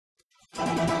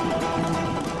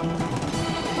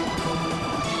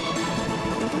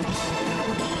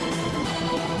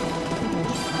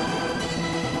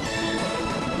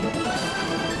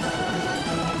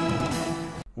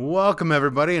Welcome,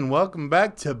 everybody, and welcome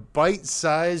back to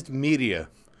Bite-Sized Media,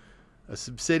 a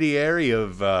subsidiary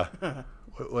of,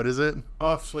 what is it?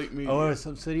 Off Slate Media. Oh, a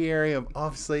subsidiary of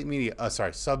Off Slate Media.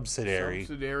 Subsidiary.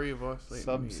 Subsidiary of Off Slate Media.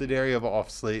 Subsidiary of Off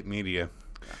Slate Media.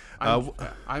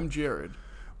 I'm Jared.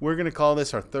 We're going to call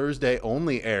this our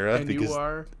Thursday-only era. And you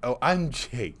are? Oh, I'm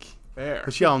Jake. There.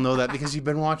 But y'all know that because you've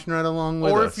been watching right along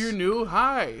with us. Or if you're new,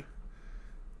 hi.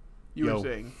 You were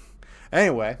saying.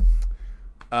 Anyway,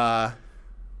 what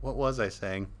was I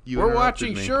saying? We're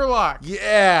watching Sherlock.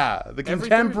 Yeah, the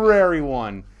contemporary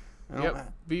one.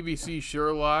 Yep, BBC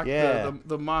Sherlock. Yeah.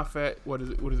 The Moffat, what is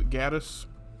it, Gaddis?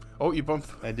 Oh, you bumped.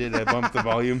 I did, I bumped the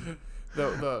volume.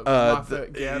 the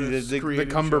Moffat Gaddis the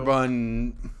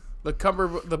Cumberbund. Show. The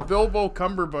Bilbo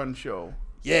Cumberbund show.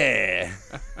 Yeah.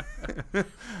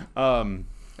 And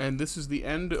this is the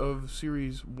end of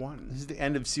series 1. This is the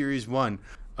end of series 1.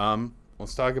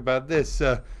 Let's talk about this.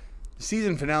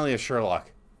 Season finale of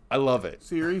Sherlock. I love it.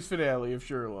 Series finale of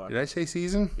Sherlock. Did I say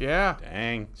season? Yeah.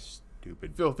 Dang,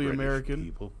 stupid filthy British American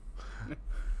people.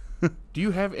 Do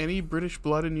you have any British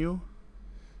blood in you?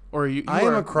 Or you I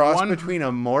am a cross between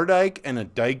a Moerdyke and a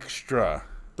Dykstra.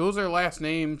 Those are last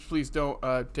names. Please don't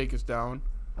take us down.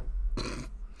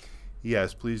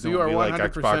 Yes, please don't be like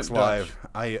Xbox Live.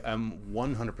 I am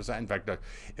 100%. In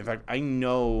fact, I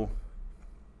know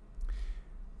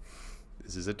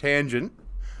this is a tangent.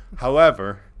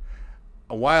 However,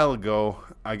 a while ago,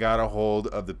 I got a hold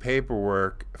of the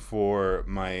paperwork for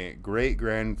my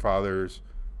great-grandfather's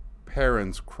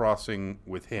parents crossing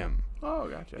with him. Oh,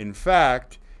 gotcha. In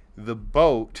fact, the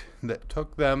boat that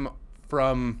took them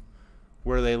from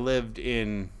where they lived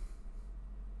in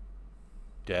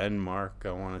Denmark, I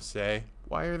want to say.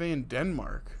 Why are they in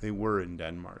Denmark? They were in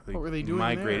Denmark. What were they doing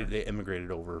there? They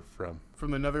immigrated over from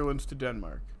the Netherlands to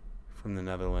Denmark. From the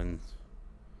Netherlands.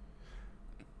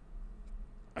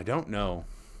 I don't know.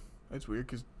 That's weird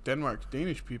because Denmark's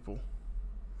Danish people.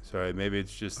 Sorry, maybe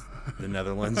it's just the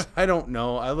Netherlands. I don't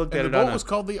know. I looked at it. The boat was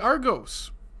called the Argos.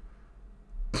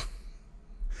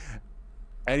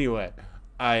 Anyway,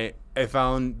 I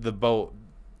found the boat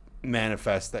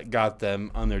manifest that got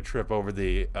them on their trip over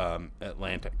the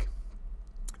Atlantic,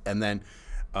 and then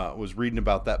was reading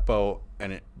about that boat,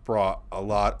 and it brought a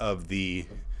lot of the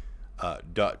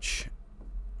Dutch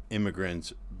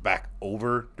immigrants back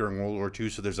over during World War II.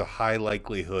 So there's a high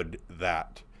likelihood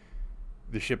that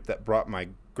the ship that brought my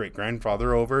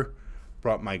great-grandfather over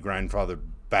brought my grandfather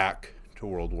back to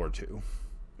World War II.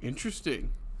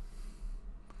 Interesting.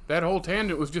 That whole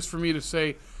tangent was just for me to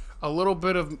say a little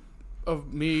bit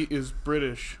of me is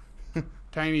British.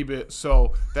 Tiny bit.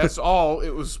 So that's all.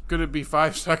 It was going to be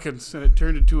 5 seconds, and it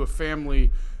turned into a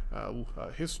family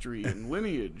history and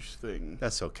lineage thing.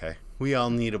 That's okay. We all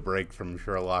need a break from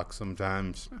Sherlock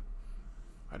sometimes.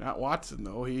 Not Watson,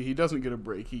 though. He doesn't get a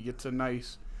break. He gets a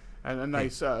nice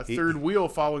third wheel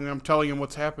following him, telling him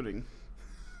what's happening.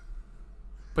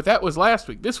 But that was last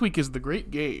week. This week is The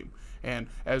Great Game. And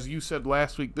as you said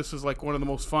last week, this is like one of the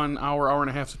most fun hour and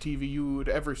a half of TV you would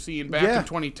ever seen back in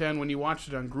 2010 when you watched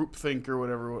it on Groupthink or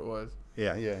whatever it was.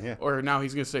 Yeah. Or now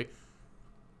he's going to say,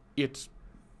 it's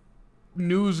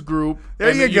News Group.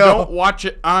 There you go. You don't watch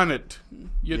it on it.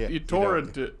 You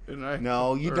torrent it.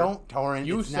 No, you don't torrent.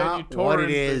 You it's said not you torrent what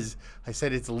it is. I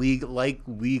said it's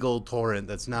legal torrent.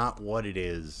 That's not what it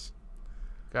is.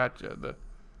 Gotcha.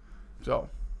 So.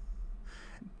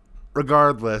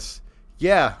 Regardless,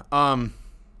 yeah.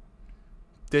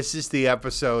 This is the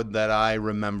episode that I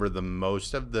remember the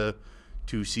most of the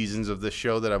 2 seasons of the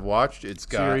show that I've watched. It's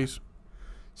got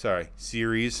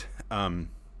series.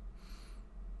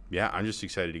 Yeah, I'm just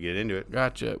excited to get into it.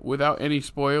 Gotcha. Without any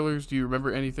spoilers, do you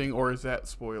remember anything, or is that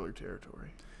spoiler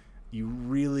territory? You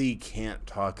really can't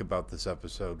talk about this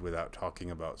episode without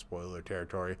talking about spoiler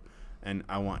territory, and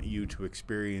I want you to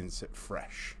experience it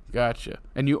fresh. Gotcha.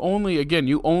 And you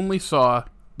only saw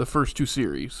the first 2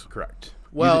 series. Correct.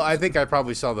 Well, I think I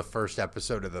probably saw the first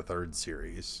episode of the 3rd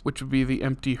series. Which would be The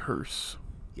Empty Hearse.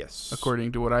 Yes.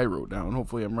 According to what I wrote down.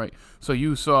 Hopefully I'm right. So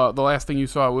you saw, the last thing you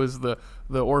saw was the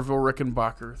Orville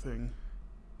Rickenbacker thing.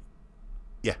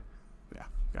 Yeah. Yeah,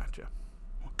 gotcha.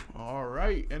 All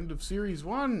right, end of series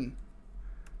 1.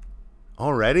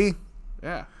 Already?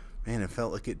 Yeah. Man, it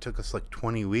felt like it took us like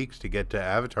 20 weeks to get to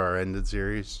Avatar ended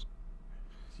series.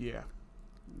 Yeah.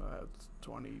 It's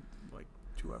 20, like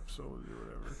 2 episodes or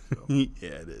whatever. So.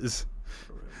 Yeah, it is.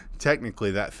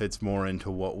 Technically, that fits more into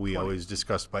what we always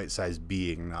discuss bite-sized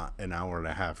being, not an hour and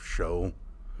a half show.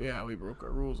 Yeah, we broke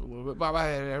our rules a little bit.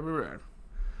 Bye-bye.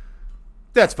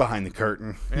 That's behind the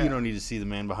curtain. Yeah. You don't need to see the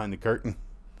man behind the curtain.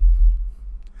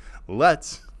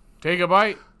 Let's take a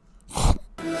bite.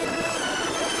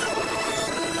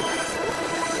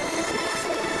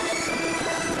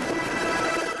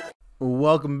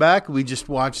 Welcome back. We just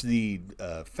watched the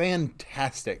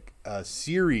fantastic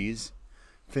series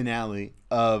finale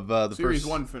of the Series first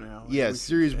 1 finale. Yeah,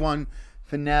 Series 1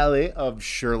 finale of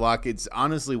Sherlock. It's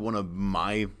honestly one of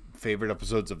my favorite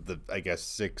episodes of the, I guess,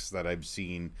 6 that I've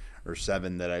seen, or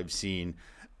 7 that I've seen.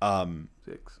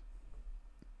 6.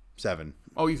 7.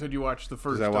 Oh, you said you watched the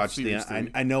first. I watched series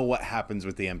I know what happens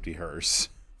with the empty hearse.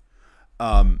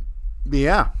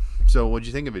 Yeah. So, what'd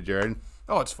you think of it, Jared?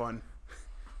 Oh, it's fun.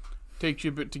 Takes you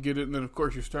a bit to get it, and then of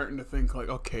course you're starting to think like,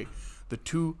 okay, the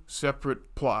two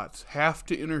separate plots have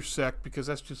to intersect because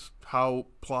that's just how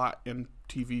plot and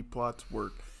TV plots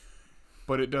work.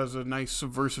 But it does a nice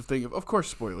subversive thing of course,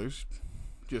 spoilers.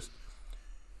 Just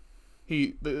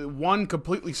the one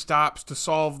completely stops to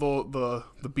solve the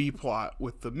B plot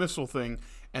with the missile thing,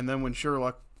 and then when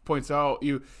Sherlock points out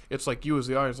it's like you as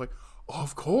the audience like, oh,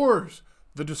 of course.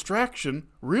 The distraction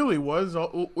really was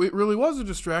a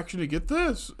distraction to get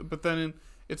this. But then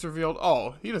it's revealed,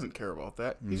 oh, he doesn't care about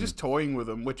that. He's just toying with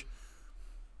him, which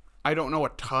I don't know a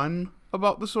ton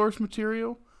about the source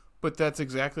material, but that's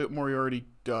exactly what Moriarty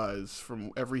does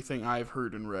from everything I've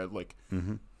heard and read. Like,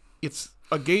 it's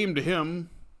a game to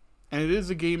him, and it is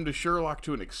a game to Sherlock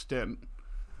to an extent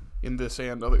in this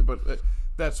and other. But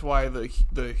that's why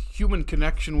the human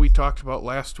connection we talked about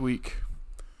last week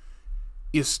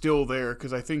is still there,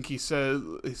 because I think he says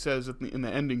in the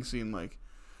ending scene, like,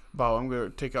 "Bow, I'm going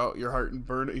to take out your heart and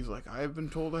burn it." He's like, "I have been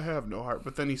told I have no heart."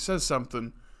 But then he says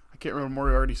something, I can't remember what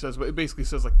Moriarty says, but it basically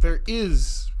says, like, there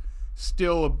is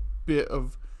still a bit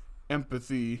of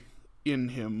empathy in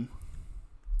him.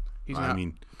 He's not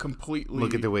completely...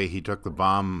 Look at the way he took the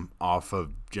bomb off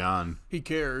of John. He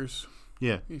cares.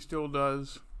 Yeah. He still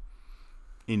does.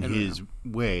 In his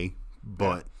way,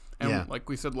 but... Yeah. And like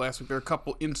we said last week, there are a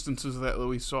couple instances of that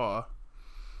we saw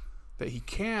that he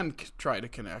can try to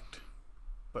connect.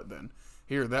 But then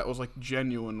here, that was like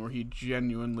genuine, where he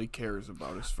genuinely cares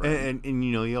about his friend. And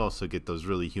you know, you also get those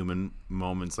really human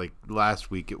moments. Like last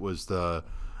week, it was the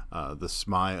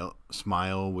smile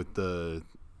with the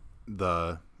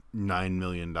 $9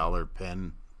 million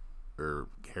pen or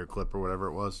hair clip or whatever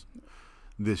it was.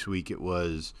 This week it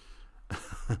was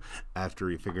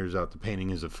after he figures out the painting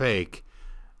is a fake.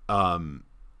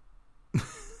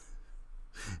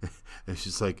 It's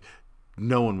just like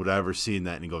no one would ever seen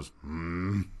that, and he goes,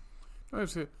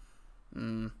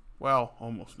 well,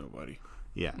 almost nobody.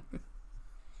 Yeah.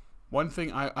 One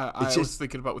thing I was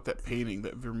thinking about with that painting,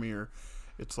 that Vermeer,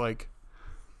 it's like,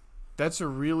 that's a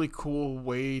really cool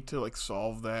way to like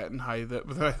solve that and hide that.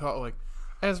 But then I thought, like,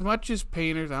 as much as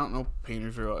painters, I don't know if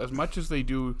painters are, as much as they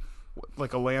do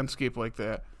like a landscape like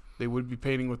that, they would be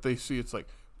painting what they see. It's like,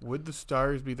 would the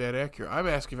stars be that accurate? I'm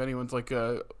asking if anyone's like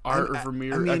a art or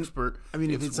Vermeer expert. I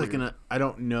mean, if it's weird. Like I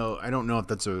don't know if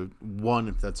that's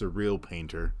a real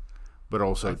painter, but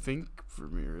also I think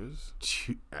Vermeer is.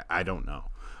 I don't know,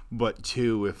 but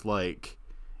 2,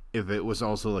 if it was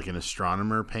also like an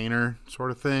astronomer painter sort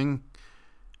of thing,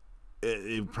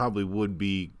 it probably would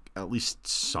be at least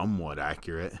somewhat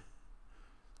accurate.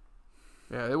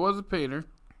 Yeah, it was a painter.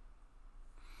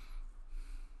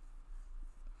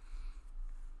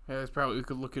 Yeah, we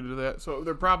could look into that. So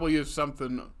there probably is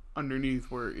something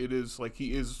underneath where it is like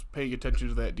he is paying attention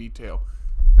to that detail.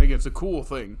 And again, it's a cool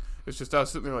thing. It's just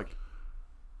us sitting there like,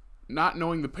 not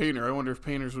knowing the painter. I wonder if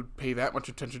painters would pay that much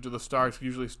attention to the stars.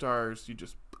 Usually stars, you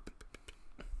just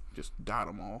dot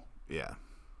them all. Yeah.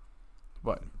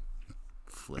 But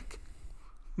flick.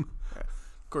 Yeah.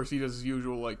 Of course, he does his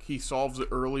usual, like, he solves it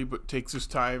early but takes his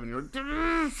time, and you're like,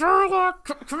 Sherlock,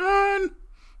 come on!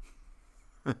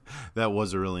 That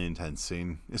was a really intense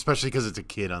scene, especially because it's a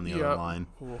kid on the other line.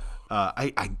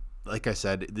 I like I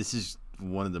said, this is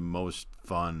one of the most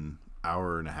fun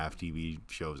hour-and-a-half TV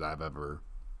shows I've ever.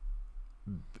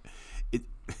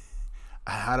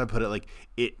 How to put it? Like,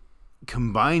 it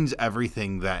combines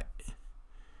everything that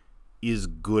is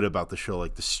good about the show,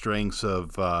 like the strengths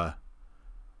of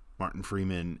Martin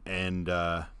Freeman and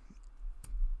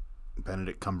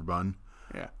Benedict Cumberbatch.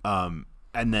 Yeah.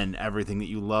 And then everything that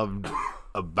you loved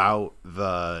about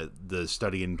the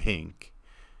Study in Pink,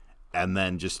 and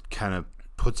then just kind of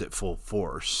puts it full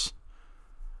force.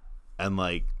 And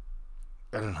like,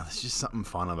 I don't know, there's just something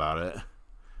fun about it,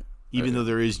 even though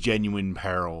there is genuine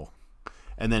peril.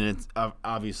 And then it's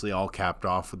obviously all capped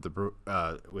off with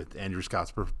with Andrew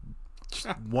Scott's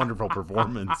wonderful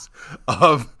performance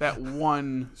of that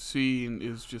one scene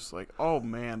is just like, oh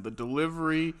man, the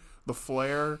delivery, the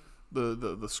flair,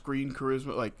 the screen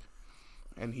charisma, like,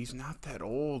 and he's not that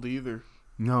old either.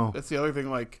 No. That's the other thing,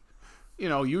 like, you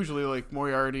know, usually like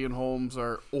Moriarty and Holmes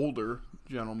are older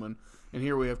gentlemen, and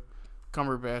here we have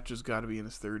Cumberbatch has got to be in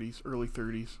his 30s, early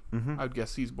 30s. Mm-hmm. I'd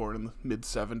guess he's born in the mid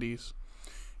 70s.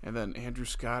 And then Andrew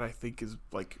Scott, I think, is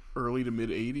like early to mid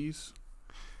 80s,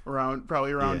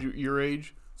 probably around your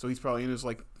age. So he's probably in his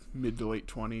like mid to late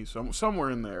 20s, somewhere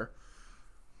in there.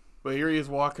 But here he is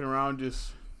walking around,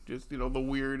 just you know, the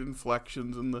weird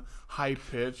inflections and the high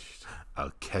pitched.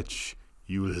 I'll catch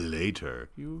you later.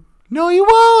 No, you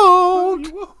won't. No,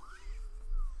 you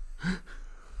won't.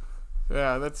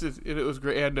 Yeah, that's it. It was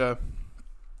great, and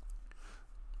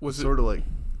was sort of like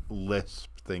lisp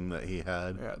thing that he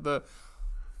had. Yeah,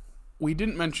 we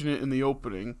didn't mention it in the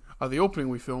opening. The opening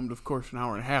we filmed, of course, an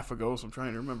hour and a half ago, so I'm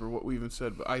trying to remember what we even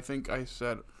said. But I think I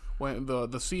said when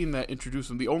the scene that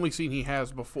introduced him, the only scene he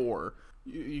has before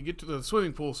you get to the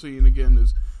swimming pool scene again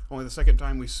is only the second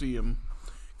time we see him,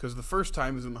 because the first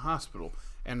time is in the hospital.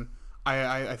 And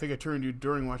I think I turned to you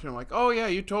during watching. I'm like, oh yeah,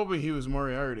 you told me he was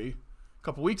Moriarty a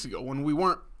couple weeks ago when we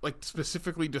weren't like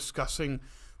specifically discussing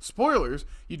spoilers.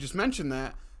 You just mentioned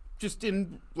that just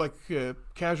in like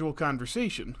casual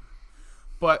conversation.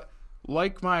 But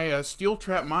like my steel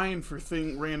trap mind for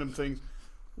random things,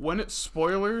 when it's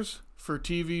spoilers for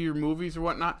TV or movies or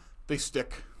whatnot, they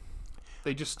stick.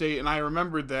 They just stay. And I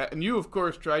remembered that. And you, of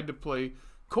course, tried to play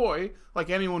coy like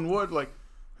anyone would. Like,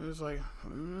 it was like, I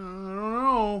don't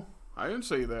know. I didn't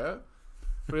say that.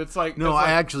 But it's like... No, it's like,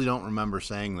 I actually don't remember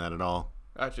saying that at all.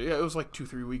 Actually, yeah, it was like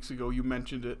 2-3 weeks ago. You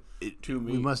mentioned it to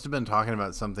me. We must have been talking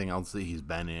about something else that he's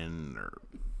been in or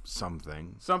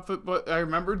something. But I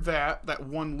remembered that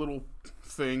one little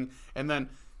thing. And then,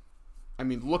 I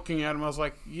mean, looking at him, I was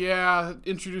like, yeah,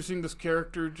 introducing this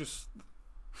character just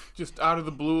out of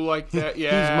the blue like that,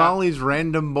 yeah. He's Molly's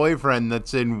random boyfriend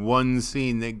that's in one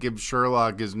scene that gives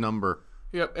Sherlock his number.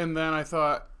 Yep, and then I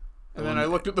thought... And then I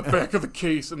looked at the back of the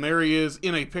case, and there he is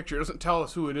in a picture. It doesn't tell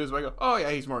us who it is, but I go, oh,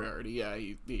 yeah, he's Moriarty. Yeah,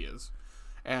 he is.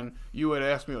 And you had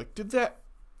asked me, like, did that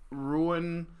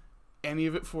ruin any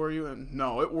of it for you? And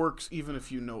no, it works even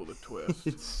if you know the twist.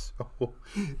 It's so...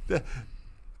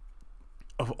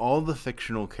 Of all the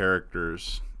fictional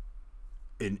characters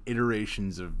and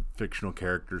iterations of fictional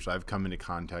characters I've come into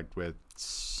contact with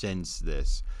since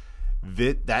this,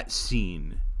 that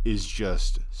scene is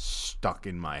just stuck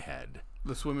in my head.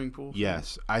 The swimming pool?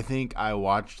 Yes. I think I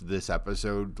watched this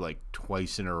episode like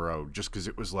twice in a row just because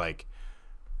it was like,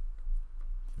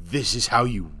 this is how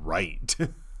you write.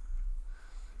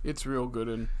 It's real good.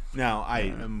 And now, I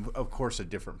am, of course, a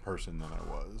different person than I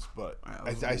was, but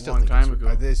I still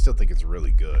think it's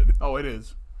really good. Oh, it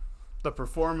is. The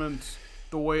performance,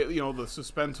 the way, you know, the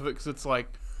suspense of it, because it's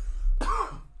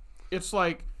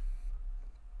like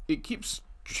it keeps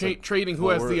trading who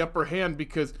has the upper hand,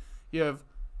 because you have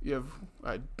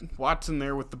Watson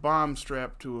there with the bomb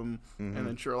strapped to him, and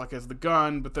then Sherlock has the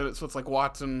gun, but then it's like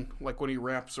Watson, like when he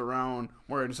wraps around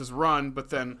where it says run, but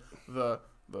then the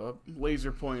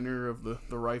laser pointer of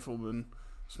the rifleman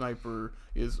sniper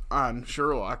is on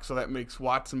Sherlock, so that makes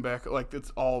Watson back, like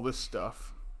it's all this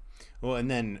stuff. Well,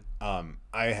 and then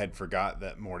I had forgot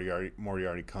that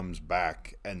Moriarty comes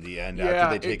back in the end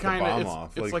after they take the bomb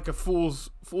off. It's like a fool's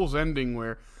ending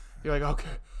where you're like, okay,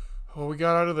 well, we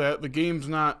got out of that. The game's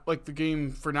not, like, the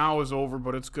game for now is over,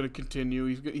 but it's going to continue.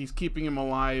 He's keeping him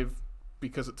alive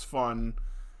because it's fun.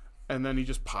 And then he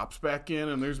just pops back in,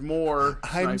 and there's more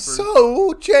snipers. I'm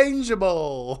so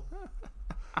changeable.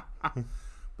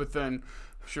 But then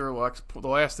Sherlock's, the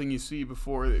last thing you see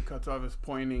before it cuts off is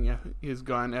pointing his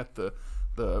gun at the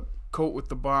coat with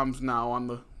the bombs now on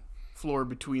the floor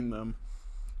between them.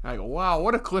 And I go, wow,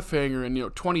 what a cliffhanger. And,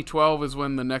 2012 is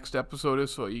when the next episode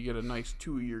is, so you get a nice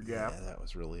 2-year gap. Yeah, that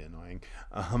was really annoying.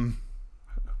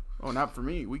 Oh, not for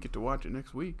me. We get to watch it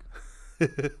next week.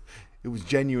 It was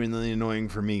genuinely annoying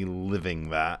for me living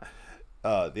that.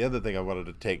 The other thing I wanted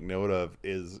to take note of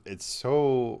is it's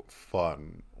so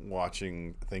fun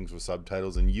watching things with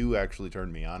subtitles, and you actually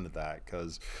turned me on to that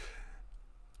because,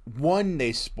 one,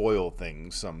 they spoil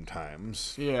things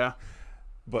sometimes. Yeah.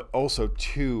 But also,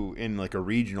 two, in like a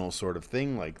regional sort of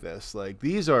thing like this, like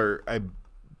these are, I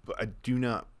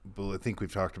think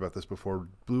we've talked about this before,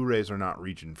 Blu-rays are not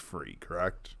region free,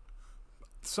 correct?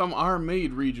 Some are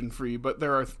made region free, but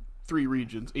there are 3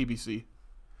 regions, ABC.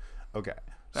 Okay.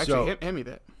 Actually, hand me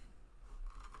that.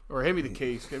 Or hand me the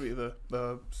case. Hand me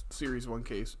the Series 1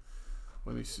 case.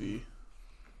 Let me see.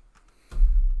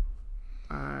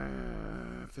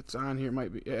 If it's on here, it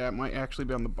might be. Yeah, it might actually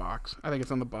be on the box. I think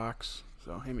it's on the box.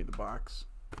 So hand me the box.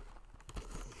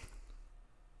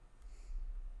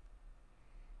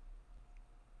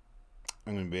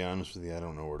 I'm going to be honest with you. I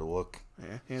don't know where to look.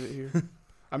 Yeah, hand it here.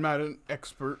 I'm not an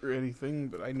expert or anything,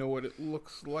 but I know what it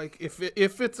looks like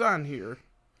if it's on here.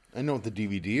 I know what the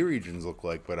DVD regions look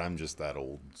like, but I'm just that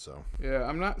old, so. Yeah,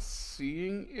 I'm not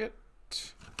seeing it.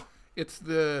 It's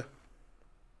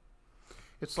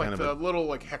like the little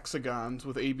like hexagons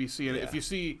with ABC in it.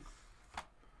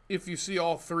 If you see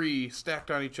all three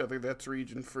stacked on each other, that's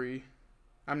region free.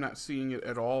 I'm not seeing it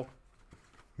at all.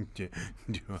 Do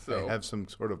I have some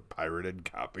sort of pirated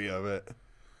copy of it?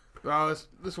 Well,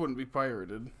 this wouldn't be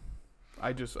pirated.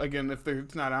 Again, if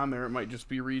it's not on there, it might just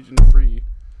be region free.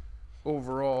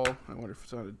 Overall, I wonder if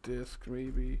it's on a disc,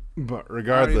 maybe. But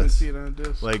regardless, I didn't see it on a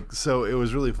disc. Like, so it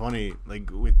was really funny,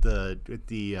 like with the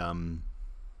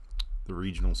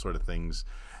regional sort of things,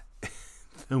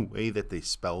 the way that they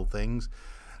spell things.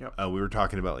 Yep. We were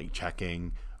talking about like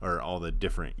checking or all the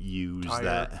different U's Tire.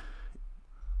 that.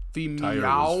 The Tire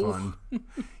meow. was fun.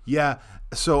 Yeah,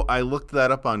 so I looked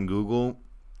that up on Google,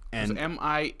 and it's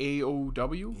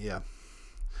MIAOW. Yeah,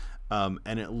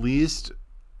 and at least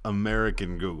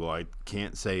American Google, I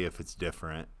can't say if it's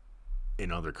different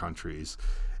in other countries.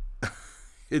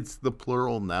 It's the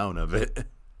plural noun of it.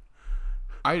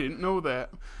 I didn't know that.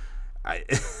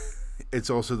 It's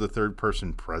also the third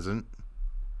person present.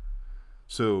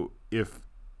 So if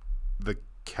the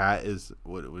cat is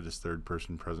what is third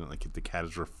person present? Like if the cat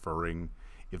is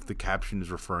if the caption is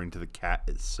referring to the cat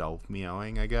itself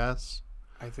meowing, I guess.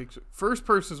 I think so. First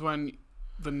person is when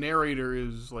the narrator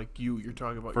is like you're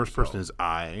talking about. First yourself. person is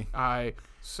I.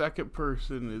 Second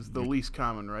person is the least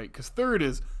common, right? Because third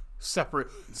is separate.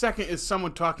 Second is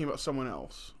someone talking about someone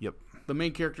else. Yep. The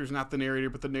main character is not the narrator,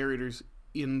 but the narrator's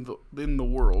in the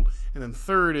world. And then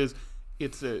third is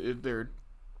they're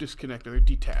disconnected, they're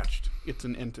detached. It's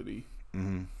an entity.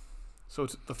 Mm-hmm. So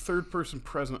it's the third person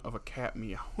present of a cat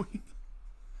meowing.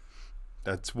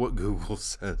 That's what Google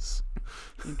says.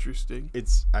 Interesting.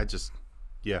 I just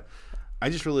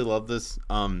really love this.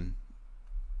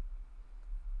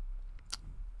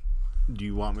 Do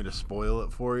you want me to spoil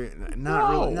it for you?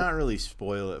 Not really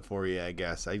spoil it for you, I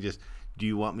guess. Do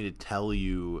you want me to tell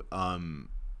you how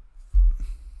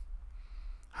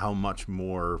much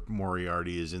more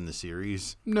Moriarty is in the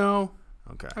series? No.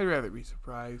 Okay. I'd rather be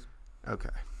surprised. Okay.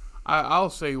 I'll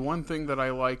say one thing that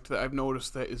I liked that I've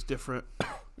noticed that is different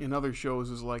in other shows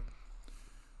is like,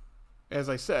 as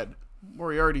I said,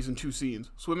 Moriarty's in two scenes.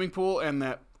 Swimming pool and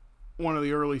that one of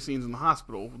the early scenes in the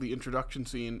hospital, the introduction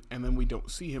scene, and then we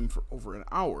don't see him for over an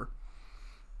hour.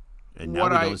 And now we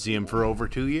don't see him for over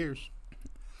 2 years.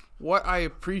 What I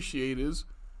appreciate is,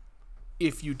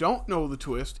 if you don't know the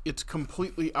twist, it's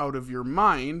completely out of your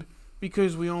mind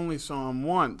because we only saw him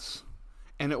once.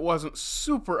 And it wasn't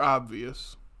super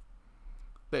obvious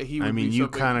that he would I mean, be you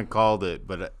something. kind of called it,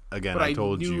 but again, I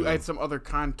told you. I had some other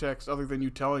context other than you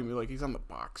telling me, like, he's on the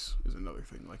box is another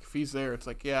thing. Like, if he's there, it's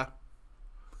like, yeah.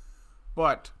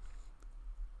 But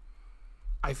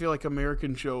I feel like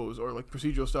American shows or, like,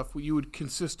 procedural stuff, you would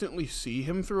consistently see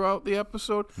him throughout the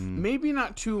episode. Maybe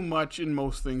not too much in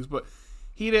most things, but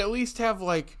he'd at least have,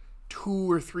 like, 2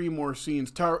 or 3 more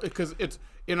scenes. Because it's,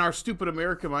 in our stupid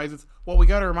American minds, it's, well, we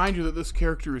got to remind you that this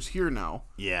character is here now.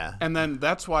 Yeah. And then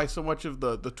that's why so much of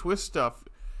the twist stuff,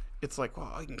 it's like,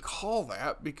 well, I can call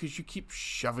that because you keep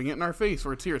shoving it in our face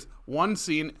where it's here. It's one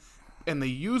scene, and they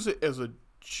use it as a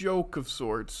joke of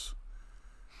sorts.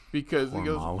 Because he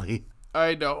goes, Molly.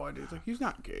 I know. And he's like, he's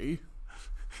not gay.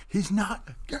 He's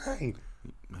not gay.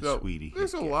 So, Sweetie.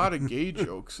 There's a lot of gay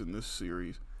jokes in this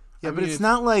series. Yeah, but it's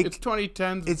not like... It's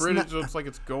 2010s it's British, not, so it's like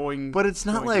it's going... But it's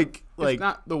not like... It's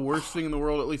not the worst thing in the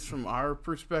world, at least from our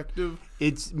perspective.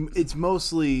 It's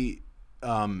mostly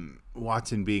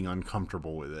Watson being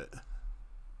uncomfortable with it.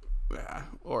 Yeah,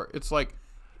 or it's like,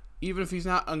 even if he's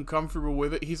not uncomfortable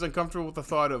with it, he's uncomfortable with the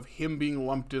thought of him being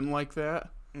lumped in like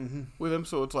that with him.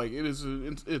 So it's like, it's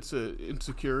a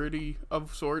insecurity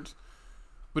of sorts.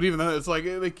 But even then, it's like,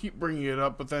 they keep bringing it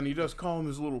up, but then he does call him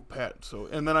his little pet. So,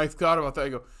 and then I thought about that, I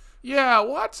go, yeah,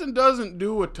 Watson doesn't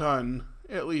do a ton,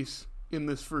 at least in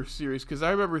this first series, because I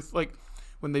remember, like,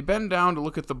 when they bend down to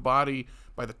look at the body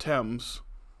by the Thames,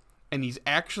 and he's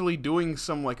actually doing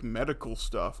some, like, medical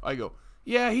stuff, I go,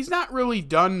 yeah, he's not really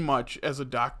done much as a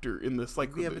doctor in this.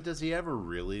 Like, yeah, but does he ever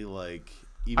really, like,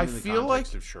 even in the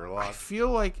context of Sherlock? I feel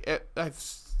like I've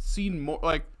seen more,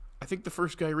 like, I think the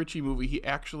first Guy Ritchie movie, he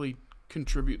actually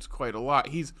contributes quite a lot.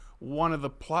 He's one of the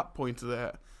plot points of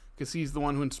that, because he's the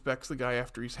one who inspects the guy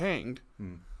after he's hanged.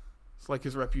 It's like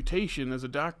his reputation as a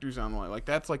doctor's on the line. Like,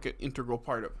 that's like an integral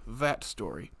part of that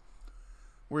story.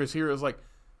 Whereas here it's like,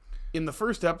 in the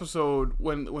first episode,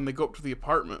 when they go up to the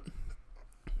apartment,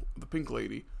 the pink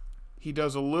lady, he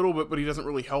does a little bit, but he doesn't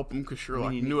really help him because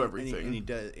Sherlock knew everything. And he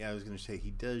does. I was going to say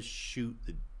he does shoot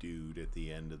the dude at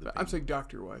the end of the. I'm saying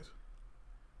doctor-wise.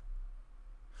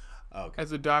 Oh, okay.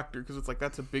 As a doctor, because it's like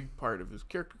that's a big part of his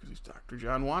character because he's Dr.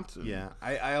 John Watson. Yeah,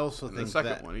 I also think the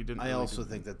second one he didn't. I also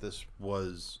think that this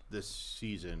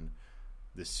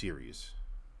series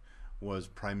was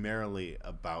primarily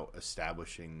about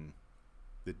establishing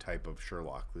the type of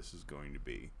Sherlock this is going to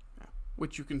be. Yeah.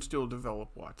 Which you can still develop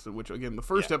Watson, which again, the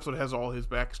first episode has all his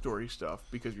backstory stuff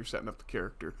because you're setting up the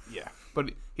character. Yeah.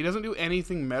 But he doesn't do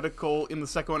anything medical in the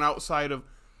second one outside of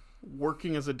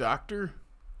working as a doctor.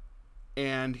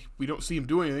 And we don't see him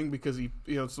do anything because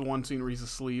it's the one scene where he's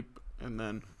asleep, and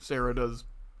then Sarah does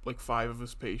like 5 of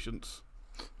his patients.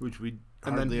 Which we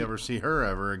hardly ever see her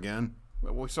ever again.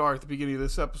 We saw her at the beginning of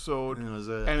this episode,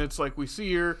 and it's like we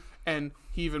see her, and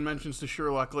he even mentions to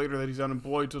Sherlock later that he's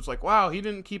unemployed. So it's like, wow, he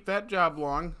didn't keep that job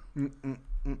long.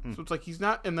 So it's like he's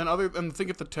not. And then the thing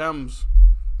at the Thames,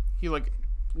 he like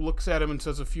looks at him and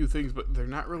says a few things, but they're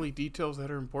not really details that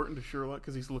are important to Sherlock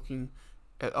because he's looking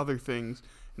at other things.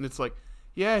 And it's like,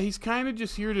 yeah, he's kind of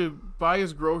just here to buy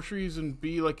his groceries and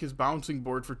be like his bouncing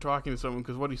board for talking to someone.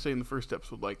 Because what he say in the first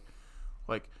episode, like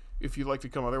if you'd like to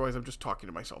come, otherwise I'm just talking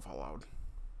to myself out loud.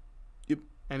 Yep.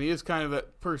 And he is kind of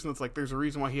that person that's like, there's a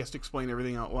reason why he has to explain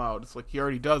everything out loud. It's like he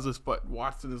already does this, but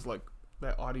Watson is like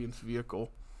that audience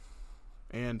vehicle.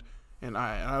 And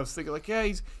I was thinking like, yeah,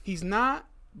 he's not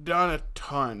done a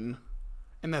ton,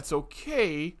 and that's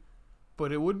okay.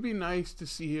 But it would be nice to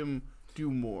see him do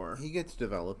more. He gets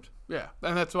developed. Yeah,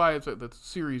 and that's why it's that's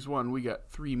series 1. We got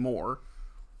 3 more,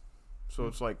 so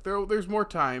it's like there's more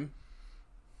time.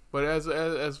 But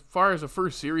as far as the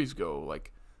first series go,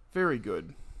 like very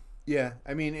good. Yeah,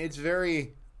 I mean it's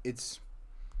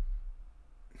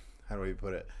how do I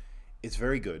put it? It's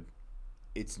very good.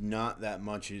 It's not that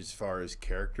much as far as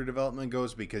character development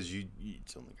goes because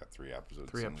it's only got 3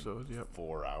 episodes. 3 episodes, yep.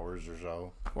 4 hours or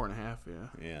so. 4.5, yeah.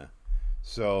 Yeah.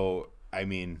 So I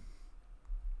mean,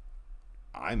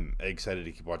 I'm excited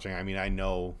to keep watching. I mean, I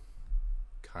know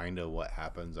kind of what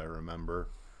happens. I remember.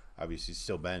 Obviously, it's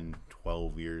still been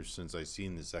 12 years since I've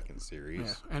seen the second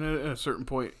series. Yeah, and at a certain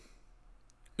point,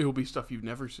 it will be stuff you've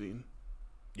never seen.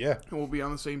 Yeah. And we'll be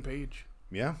on the same page.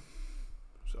 Yeah.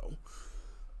 So,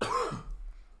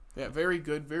 yeah, very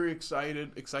good. Very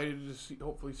excited. Excited to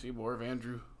hopefully see more of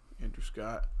Andrew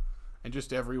Scott, and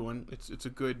just everyone. It's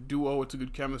a good duo. It's a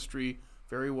good chemistry.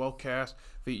 Very well cast.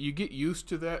 You get used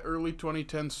to that early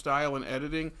 2010 style in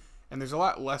editing, and there's a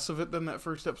lot less of it than that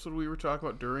first episode we were talking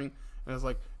about during. And I was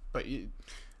like,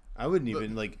 I wouldn't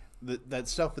even like that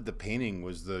stuff with the painting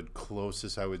was the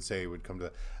closest I would say would come to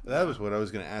that. That was what I was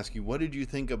going to ask you. What did you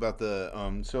think about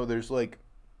the so there's like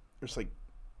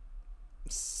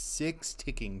 6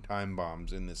 ticking time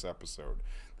bombs in this episode.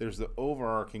 There's the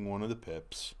overarching one of the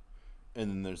pips,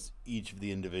 and then there's each of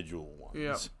the individual ones.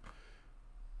 Yeah.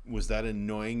 Was that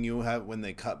annoying you when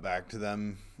they cut back to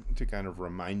them to kind of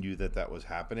remind you that was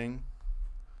happening?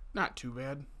 Not too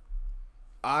bad.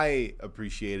 I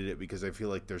appreciated it because I feel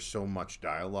like there's so much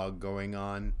dialogue going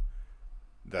on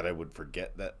that I would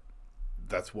forget that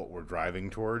that's what we're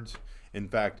driving towards. In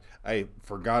fact, I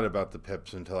forgot about the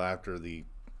pips until after the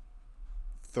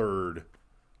 3rd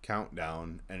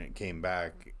countdown, and it came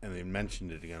back and they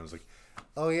mentioned it again. I was like,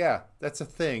 oh yeah, that's a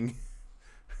thing.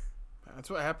 That's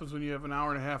what happens when you have an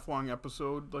 1.5 hour long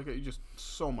episode. Like,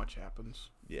 so much happens.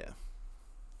 Yeah.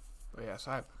 But yes,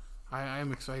 I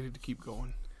am excited to keep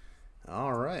going.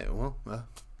 All right. Well,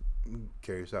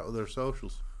 carry us out with our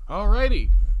socials. Alrighty.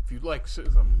 If you'd like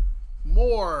some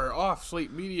more off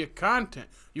Slate Media content,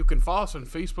 you can follow us on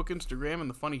Facebook, Instagram, and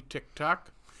the funny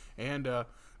TikTok. And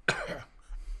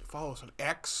follow us on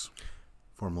X.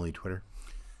 Formerly Twitter.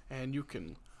 And you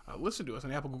can listen to us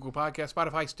on Apple, Google Podcasts,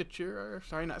 Spotify, Stitcher.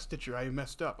 Sorry, not Stitcher. I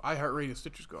messed up. iHeartRadio.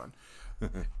 Stitcher's gone.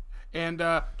 And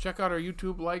check out our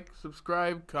YouTube, like,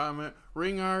 subscribe, comment,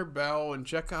 ring our bell, and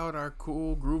check out our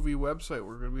cool, groovy website.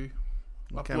 We're going to be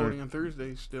uploading on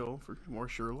Thursdays still for more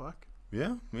Sherlock.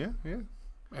 Yeah.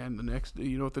 And the next,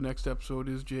 you know what the next episode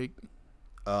is, Jake?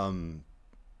 I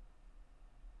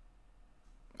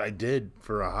did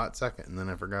for a hot second, and then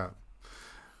I forgot.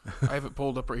 I have it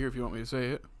pulled up right here if you want me to say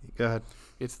it. Go ahead.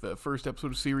 It's the first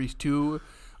episode of Series 2,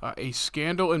 A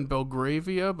Scandal in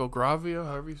Belgravia,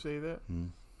 however you say that.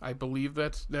 I believe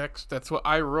that's next. That's what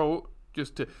I wrote.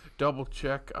 Just to double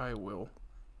check, I will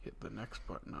hit the next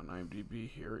button on IMDb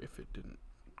here if it didn't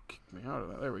kick me out of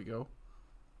that. There we go.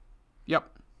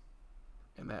 Yep.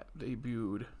 And that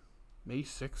debuted May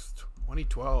 6th,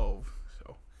 2012.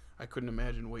 So I couldn't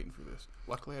imagine waiting for this.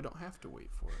 Luckily, I don't have to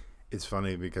wait for it. It's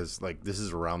funny because like this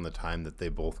is around the time that they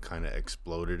both kind of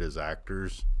exploded as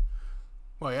actors.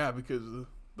 Well, yeah, because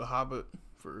the Hobbit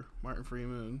for Martin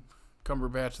Freeman and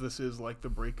Cumberbatch, this is like the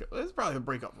breakup. It's probably the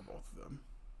breakup for both of them.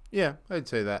 Yeah, I'd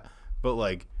say that. But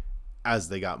like as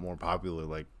they got more popular,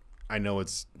 like I know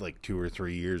it's like 2 or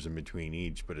 3 years in between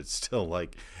each, but it's still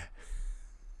like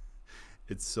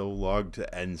it's so long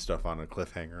to end stuff on a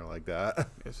cliffhanger like that.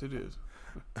 Yes, it is.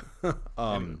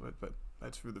 Anyway, but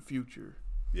that's for the future.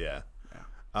 Yeah.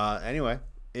 Anyway,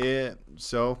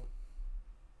 so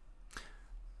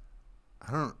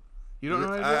I don't. You don't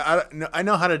know how to do it? I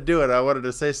know how to do it. I wanted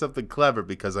to say something clever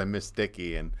because I miss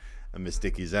Dickie and I miss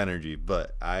Dickie's energy,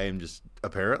 but I am just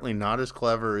apparently not as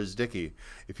clever as Dickie.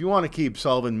 If you want to keep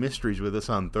solving mysteries with us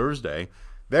on Thursday,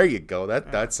 there you go.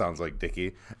 That sounds like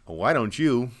Dickie. Why don't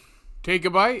you take a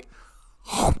bite?